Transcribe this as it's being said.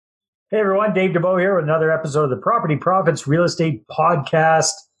Hey everyone, Dave DeBow here with another episode of the Property Profits Real Estate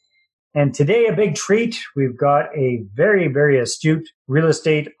Podcast. And today, a big treat. We've got a very, very astute real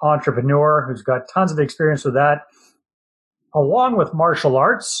estate entrepreneur who's got tons of experience with that, along with martial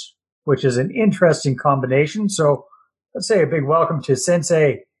arts, which is an interesting combination. So let's say a big welcome to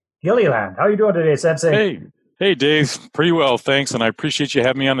Sensei Gilliland. How are you doing today, Sensei? Hey, Dave. Pretty well, thanks. And I appreciate you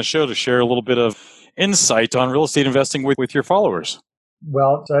having me on the show to share a little bit of insight on real estate investing with your followers.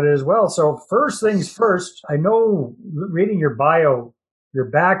 Well, that is well. So first things first, I know reading your bio, your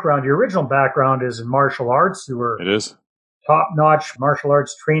background, your original background is in martial arts. You were It is. top-notch martial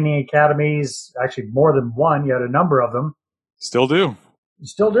arts training academies, actually more than one. You had a number of them. Still do. You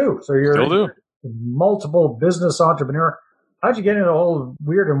still do. So Still do. you're a multiple business entrepreneur. How'd you get into the whole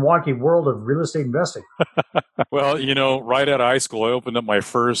weird and wonky world of real estate investing? Well, right out of high school, I opened up my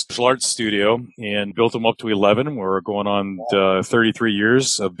first martial arts studio and built them up to 11. We're going on 33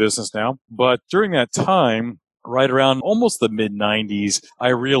 years of business now. But during that time, right around almost the mid 90s, I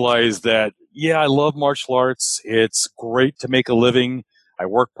realized that, I love martial arts. It's great to make a living. I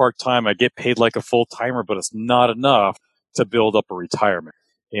work part-time. I get paid like a full-timer, but it's not enough to build up a retirement.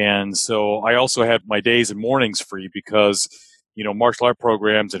 And so I also have my days and mornings free because martial art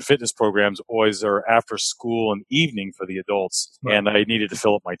programs and fitness programs always are after school and evening for the adults. Right. And I needed to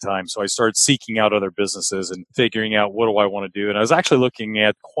fill up my time. So I started seeking out other businesses and figuring out what do I want to do. And I was actually looking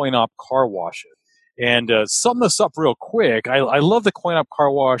at coin-op car washes. And sum this up real quick. I love the coin-op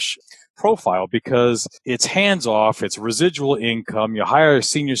car wash profile because it's hands-off, it's residual income. You hire a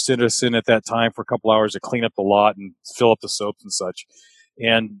senior citizen at that time for a couple hours to clean up the lot and fill up the soaps and such,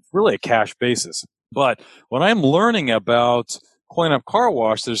 and really a cash basis. But when I'm learning about coin-op car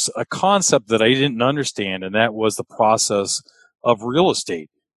wash, there's a concept that I didn't understand, and that was the process of real estate.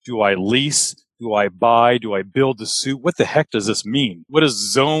 Do I lease? Do I buy? Do I build to suit? What the heck does this mean? What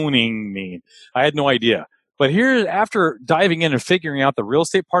does zoning mean? I had no idea. But here, after diving in and figuring out the real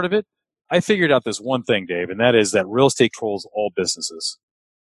estate part of it, I figured out this one thing, Dave, and that is that real estate controls all businesses.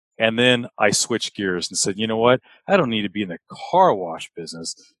 And then I switched gears and said, you know what? I don't need to be in the car wash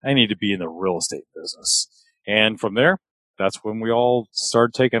business. I need to be in the real estate business. And from there, that's when we all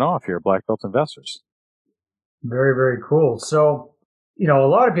started taking off here at Black Belt Investors. Very, very cool. So, a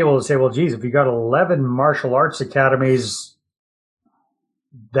lot of people will say, well, geez, if you got 11 martial arts academies,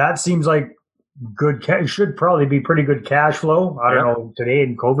 that seems like should probably be pretty good cash flow. I don't know today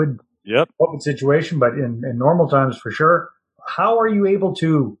in COVID situation, but in normal times for sure. How are you able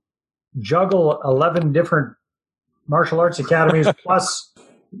to juggle 11 different martial arts academies plus,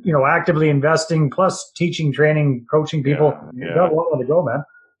 actively investing, plus teaching, training, coaching people? You got a long way to go, man.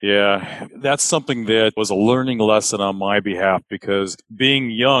 Yeah, that's something that was a learning lesson on my behalf because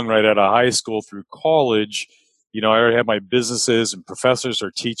being young right out of high school through college, I already had my businesses and professors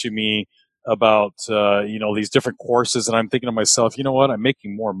are teaching me about, these different courses. And I'm thinking to myself, you know what? I'm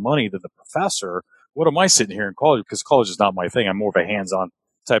making more money than the professor. What am I sitting here in college? Because college is not my thing. I'm more of a hands-on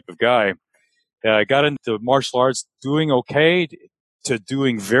type of guy. I got into martial arts doing okay to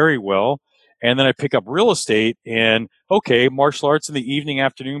doing very well. And then I pick up real estate and, martial arts in the evening,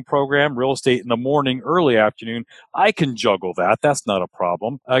 afternoon program, real estate in the morning, early afternoon. I can juggle that. That's not a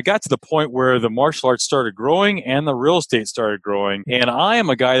problem. I got to the point where the martial arts started growing and the real estate started growing. And I am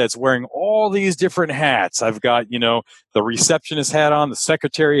a guy that's wearing all these different hats. I've got, the receptionist hat on, the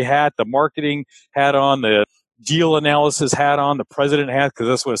secretary hat, the marketing hat on, the deal analysis hat on, the president hat, because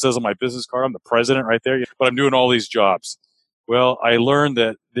that's what it says on my business card. I'm the president right there. But I'm doing all these jobs. Well, I learned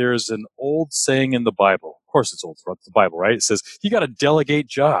that there's an old saying in the Bible. Of course, it's old throughout the Bible, right? It says, you got to delegate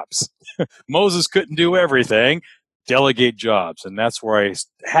jobs. Moses couldn't do everything. Delegate jobs. And that's where I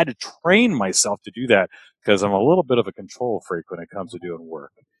had to train myself to do that because I'm a little bit of a control freak when it comes to doing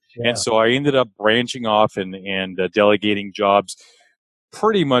work. Yeah. And so I ended up branching off and delegating jobs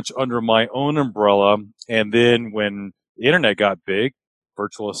pretty much under my own umbrella. And then when the internet got big,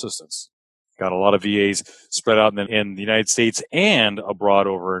 virtual assistants. Got a lot of VAs spread out in the United States and abroad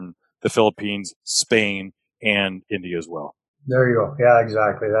over in the Philippines, Spain, and India as well. There you go. Yeah,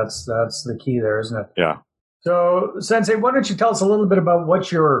 exactly. That's the key there, isn't it? Yeah. So, Sensei, why don't you tell us a little bit about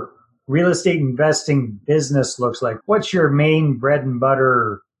what your real estate investing business looks like? What's your main bread and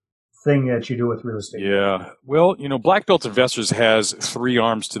butter thing that you do with real estate? Yeah. Well, Black Belt Investors has three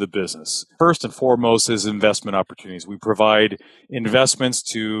arms to the business. First and foremost is investment opportunities. We provide investments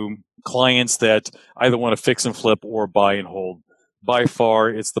to clients that either want to fix and flip or buy and hold. By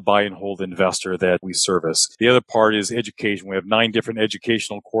far, it's the buy and hold investor that we service. The other part is education. We have 9 different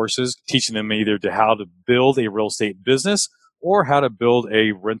educational courses teaching them either to how to build a real estate business or how to build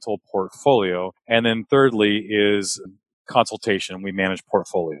a rental portfolio. And then thirdly is consultation. We manage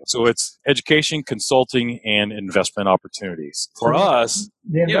portfolios. So it's education, consulting, and investment opportunities. For us,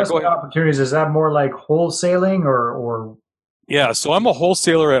 the investment opportunities, is that more like wholesaling or? Yeah, so I'm a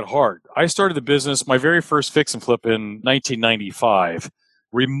wholesaler at heart. I started the business, my very first fix and flip in 1995,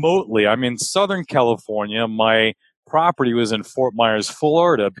 remotely. I'm in Southern California. My property was in Fort Myers,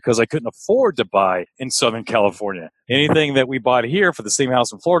 Florida, because I couldn't afford to buy in Southern California. Anything that we bought here for the same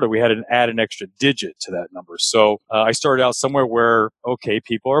house in Florida, we had to add an extra digit to that number. So I started out somewhere where, okay,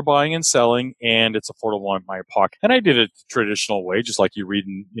 people are buying and selling, and it's affordable in my pocket. And I did it the traditional way, just like you read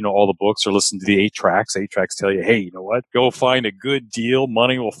in, all the books or listen to the 8-tracks. 8-tracks tell you, hey, you know what? Go find a good deal.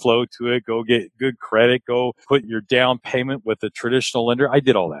 Money will flow to it. Go get good credit. Go put your down payment with a traditional lender. I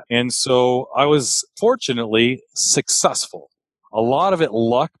did all that. And so I was fortunately successful. A lot of it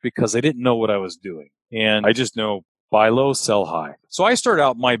luck because I didn't know what I was doing. And I just know buy low, sell high. So I started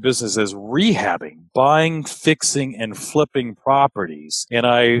out my business as rehabbing, buying, fixing, and flipping properties. And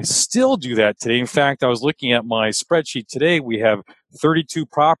I still do that today. In fact, I was looking at my spreadsheet today. We have 32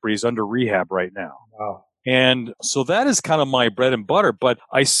 properties under rehab right now. Wow. And so that is kind of my bread and butter. But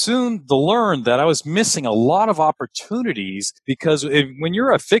I soon learned that I was missing a lot of opportunities because when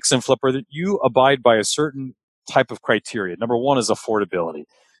you're a fix and flipper, you abide by a certain type of criteria. Number one is affordability.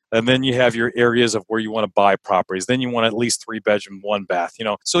 And then you have your areas of where you want to buy properties. Then you want at least 3-bedroom, 1 bath,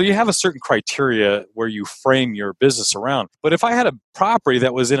 So you have a certain criteria where you frame your business around. But if I had a property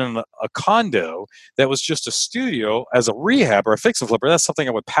that was in a condo that was just a studio as a rehab or a fix and flipper, that's something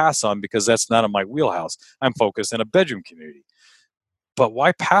I would pass on because that's not in my wheelhouse. I'm focused in a bedroom community. But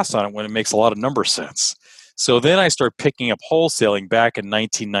why pass on it when it makes a lot of number sense? So then I started picking up wholesaling back in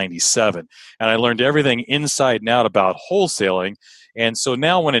 1997. And I learned everything inside and out about wholesaling. And so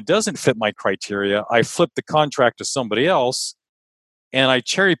now when it doesn't fit my criteria, I flip the contract to somebody else and I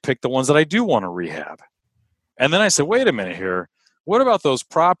cherry pick the ones that I do want to rehab. And then I said, wait a minute here. What about those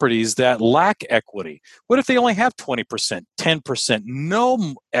properties that lack equity? What if they only have 20%, 10%,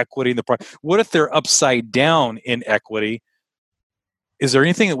 no equity in the property? What if they're upside down in equity? Is there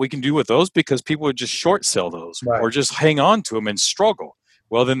anything that we can do with those? Because people would just short sell those or just hang on to them and struggle.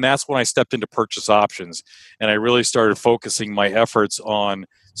 Well, then that's when I stepped into purchase options and I really started focusing my efforts on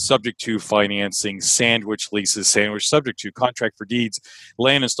subject to financing, sandwich leases, sandwich subject to contract for deeds,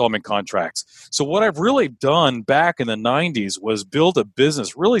 land installment contracts. So what I've really done back in the 90s was build a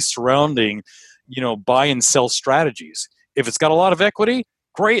business really surrounding, buy and sell strategies. If it's got a lot of equity,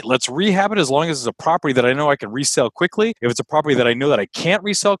 great, let's rehab it as long as it's a property that I know I can resell quickly. If it's a property that I know that I can't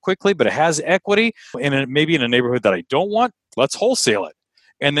resell quickly, but it has equity and it may be in a neighborhood that I don't want, let's wholesale it.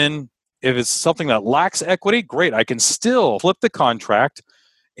 And then if it's something that lacks equity, great, I can still flip the contract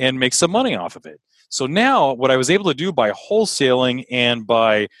and make some money off of it. So now what I was able to do by wholesaling and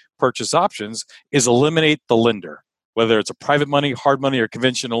by purchase options is eliminate the lender, whether it's a private money, hard money, or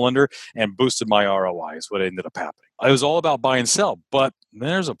conventional lender, and boosted my ROI is what ended up happening. It was all about buy and sell, but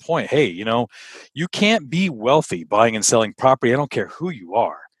there's a point. Hey, you can't be wealthy buying and selling property. I don't care who you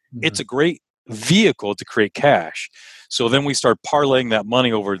are. Mm-hmm. It's a great vehicle to create cash. So then we start parlaying that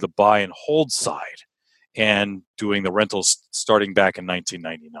money over the buy and hold side and doing the rentals starting back in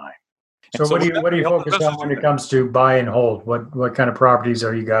 1999. So what do you focus on when it comes to buy and hold? What kind of properties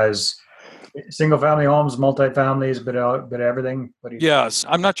are you guys? Single family homes, multifamilies, bit of everything? Yes,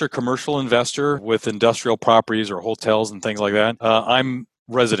 I'm not your commercial investor with industrial properties or hotels and things like that. I'm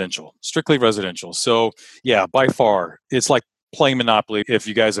residential, strictly residential. So yeah, by far, it's like playing Monopoly if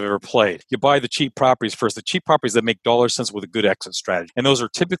you guys have ever played. You buy the cheap properties first, the cheap properties that make dollar cents with a good exit strategy. And those are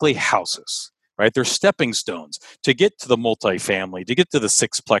typically houses, right? They're stepping stones to get to the multifamily, to get to the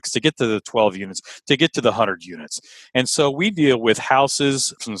 6-plex, to get to the 12 units, to get to the 100 units. And so we deal with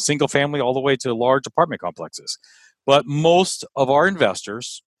houses from single family all the way to large apartment complexes. But most of our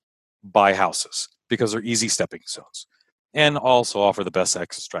investors buy houses because they're easy stepping stones and also offer the best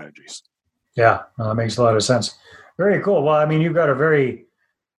exit strategies. Yeah, that makes a lot of sense. Very cool. Well, I mean, you've got a very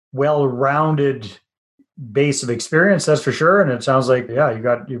well-rounded base of experience, that's for sure. And it sounds like, yeah,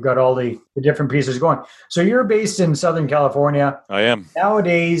 you've got all the different pieces going. So you're based in Southern California. I am.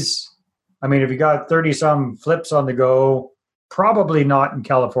 Nowadays, I mean, if you got 30-some flips on the go, probably not in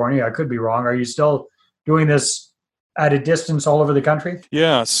California. I could be wrong. Are you still doing this at a distance all over the country?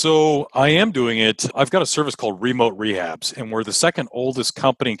 Yeah, so I am doing it. I've got a service called Remote Rehabs, and we're the second oldest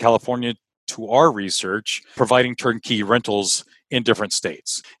company in California to our research, providing turnkey rentals in different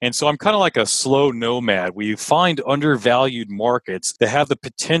states. And so I'm kind of like a slow nomad. We find undervalued markets that have the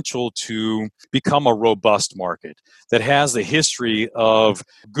potential to become a robust market, that has the history of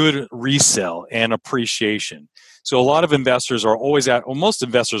good resale and appreciation. So a lot of investors are always most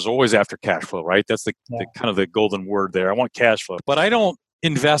investors are always after cash flow, right? That's the kind of the golden word there. I want cash flow. But I don't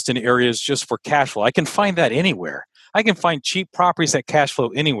invest in areas just for cash flow. I can find that anywhere. I can find cheap properties that cash flow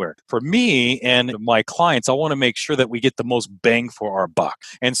anywhere. For me and my clients, I want to make sure that we get the most bang for our buck.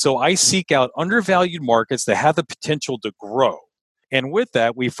 And so I seek out undervalued markets that have the potential to grow. And with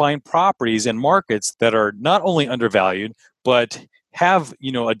that, we find properties and markets that are not only undervalued, but have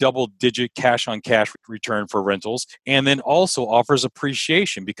a double digit cash on cash return for rentals, and then also offers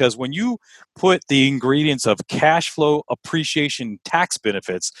appreciation, because when you put the ingredients of cash flow, appreciation, tax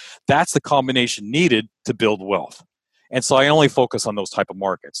benefits, that's the combination needed to build wealth. And so I only focus on those type of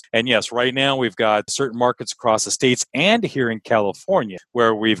markets. And yes, right now we've got certain markets across the states and here in California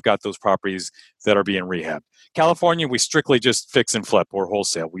where we've got those properties that are being rehabbed. California, we strictly just fix and flip or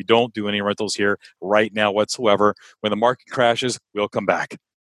wholesale. We don't do any rentals here right now whatsoever. When the market crashes, we'll come back.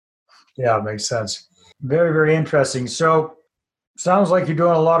 Yeah, it makes sense. Very, very interesting. So sounds like you're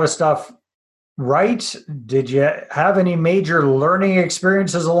doing a lot of stuff right. Did you have any major learning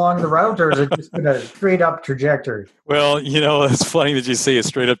experiences along the route, or is it just been a straight up trajectory? Well, it's funny that you say a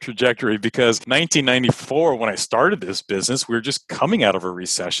straight up trajectory, because 1994, when I started this business, we were just coming out of a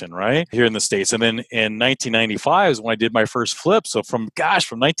recession, right? Here in the States. And then in 1995 is when I did my first flip. So from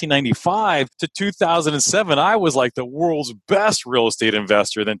 1995 to 2007, I was like the world's best real estate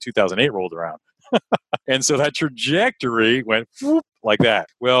investor. Then 2008 rolled around. And so that trajectory went whoop, like that.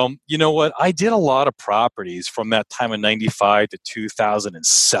 Well, you know what? I did a lot of properties from that time in 95 to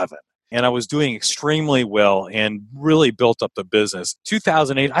 2007. And I was doing extremely well and really built up the business.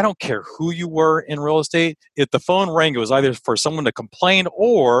 2008, I don't care who you were in real estate. If the phone rang, it was either for someone to complain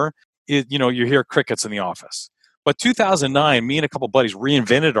or, you hear crickets in the office. But 2009, me and a couple of buddies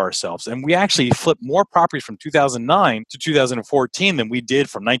reinvented ourselves, and we actually flipped more properties from 2009 to 2014 than we did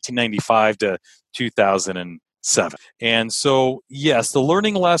from 1995 to 2007. And so, yes, the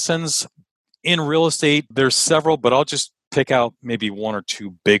learning lessons in real estate, there's several, but I'll just pick out maybe one or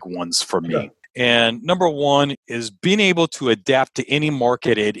two big ones for me. Sure. And number one is being able to adapt to any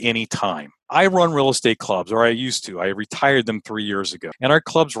market at any time. I run real estate clubs, or I used to. I retired them 3 years ago. And our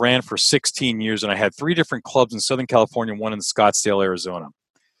clubs ran for 16 years, and I had 3 different clubs in Southern California, one in Scottsdale, Arizona.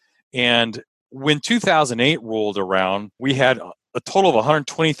 And when 2008 rolled around, we had a total of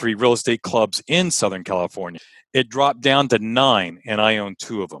 123 real estate clubs in Southern California. It dropped down to 9, and I own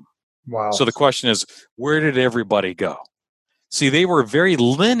 2 of them. Wow. So the question is, where did everybody go? See, they were very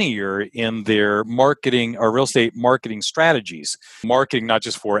linear in their marketing or real estate marketing strategies. Marketing not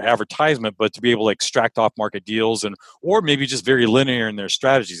just for advertisement, but to be able to extract off-market deals, or maybe just very linear in their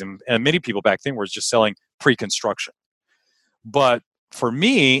strategies. And many people back then were just selling pre-construction. But for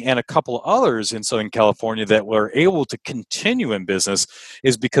me and a couple of others in Southern California that were able to continue in business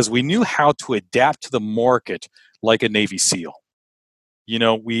is because we knew how to adapt to the market like a Navy SEAL.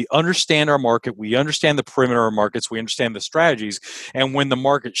 We understand our market, we understand the perimeter of markets, we understand the strategies, and when the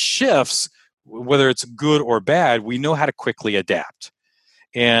market shifts, whether it's good or bad, we know how to quickly adapt.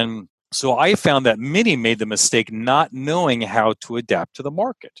 And so I found that many made the mistake not knowing how to adapt to the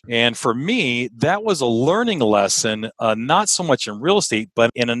market. And for me, that was a learning lesson, not so much in real estate, but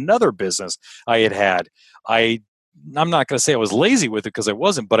in another business I had. I'm not going to say I was lazy with it, because I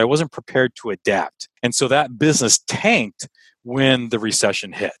wasn't, but I wasn't prepared to adapt. And so that business tanked when the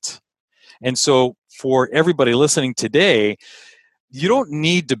recession hit. And so for everybody listening today, you don't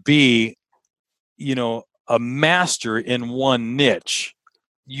need to be, a master in one niche.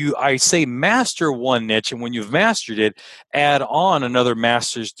 I say master one niche, and when you've mastered it, add on another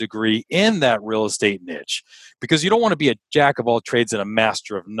master's degree in that real estate niche, because you don't want to be a jack of all trades and a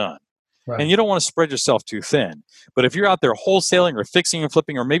master of none. Right. And you don't want to spread yourself too thin. But if you're out there wholesaling or fixing and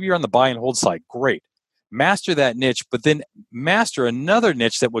flipping, or maybe you're on the buy and hold side, great. Master that niche, but then master another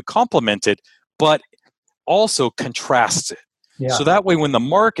niche that would complement it, but also contrasts it. Yeah. So that way, when the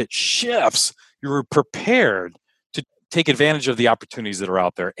market shifts, you're prepared to take advantage of the opportunities that are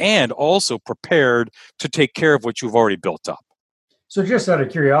out there, and also prepared to take care of what you've already built up. So just out of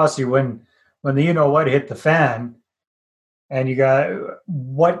curiosity, when the hit the fan, and you got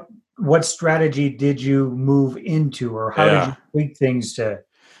what strategy did you move into, or how did you tweak things to?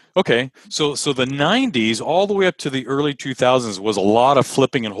 Okay, so the 90s all the way up to the early 2000s was a lot of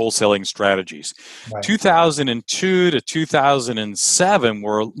flipping and wholesaling strategies. Right. 2002 to 2007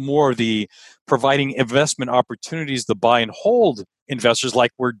 were more the providing investment opportunities to buy and hold investors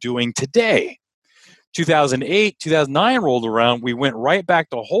like we're doing today. 2008, 2009 rolled around, we went right back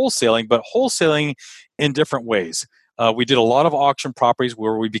to wholesaling, but wholesaling in different ways. We did a lot of auction properties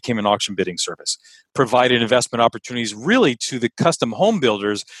where we became an auction bidding service, provided investment opportunities really to the custom home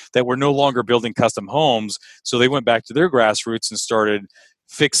builders that were no longer building custom homes. So they went back to their grassroots and started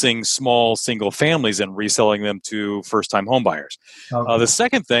fixing small single families and reselling them to first-time home buyers. Okay. The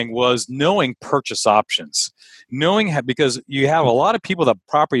second thing was knowing purchase options, because you have a lot of people that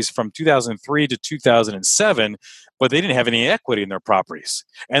properties from 2003 to 2007, but they didn't have any equity in their properties.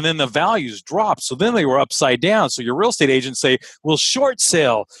 And then the values dropped. So then they were upside down. So your real estate agents say, well, short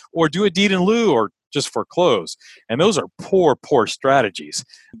sale or do a deed in lieu or just foreclose. And those are poor strategies.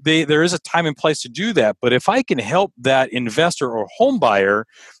 There is a time and place to do that. But if I can help that investor or home buyer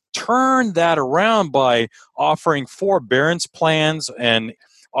turn that around by offering forbearance plans and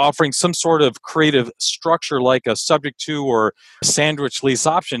offering some sort of creative structure like a subject to or sandwich lease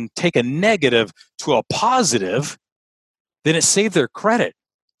option, take a negative to a positive, then it saved their credit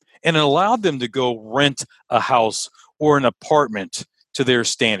and it allowed them to go rent a house or an apartment to their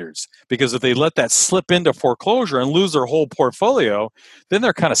standards. Because if they let that slip into foreclosure and lose their whole portfolio, then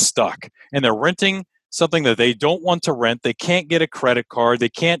they're kind of stuck and they're renting something that they don't want to rent. They can't get a credit card. They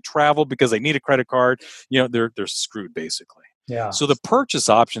can't travel because they need a credit card. They're screwed basically. Yeah. So the purchase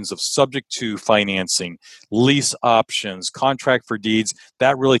options of subject to financing, lease options, contract for deeds,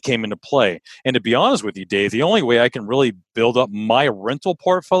 that really came into play. And to be honest with you, Dave, the only way I can really build up my rental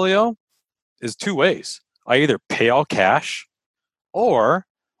portfolio is two ways. I either pay all cash or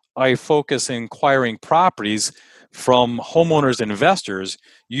I focus on acquiring properties from homeowners and investors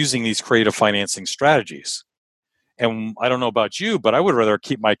using these creative financing strategies. And I don't know about you, but I would rather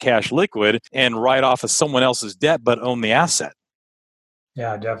keep my cash liquid and write off of someone else's debt, but own the asset.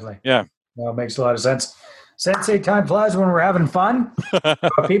 Yeah, definitely. Yeah. Well, it makes a lot of sense. Sensei, time flies when we're having fun.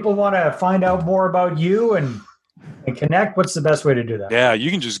 If people want to find out more about you and connect, what's the best way to do that? Yeah, you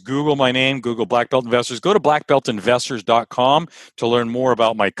can just Google my name, Google Black Belt Investors. Go to blackbeltinvestors.com to learn more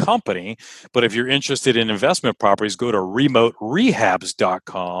about my company. But if you're interested in investment properties, go to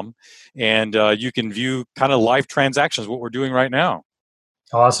remoterehabs.com and you can view kind of live transactions, what we're doing right now.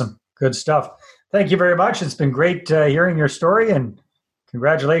 Awesome. Good stuff. Thank you very much. It's been great hearing your story and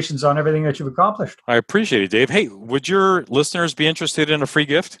congratulations on everything that you've accomplished. I appreciate it, Dave. Hey, would your listeners be interested in a free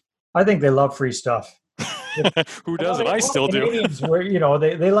gift? I think they love free stuff. Who doesn't? I still do. Canadians,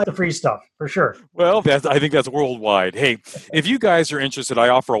 they like the free stuff for sure. Well, I think that's worldwide. Hey, if you guys are interested, I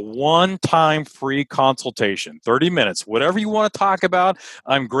offer a one-time free consultation, 30 minutes, whatever you want to talk about.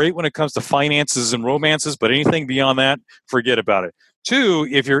 I'm great when it comes to finances and romances, but anything beyond that, forget about it. 2,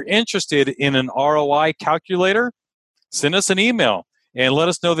 if you're interested in an ROI calculator, send us an email and let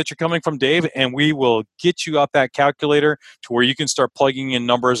us know that you're coming from Dave, and we will get you out that calculator to where you can start plugging in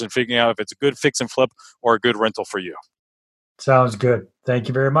numbers and figuring out if it's a good fix and flip or a good rental for you. Sounds good. Thank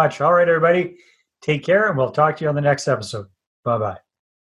you very much. All right, everybody. Take care, and we'll talk to you on the next episode. Bye-bye.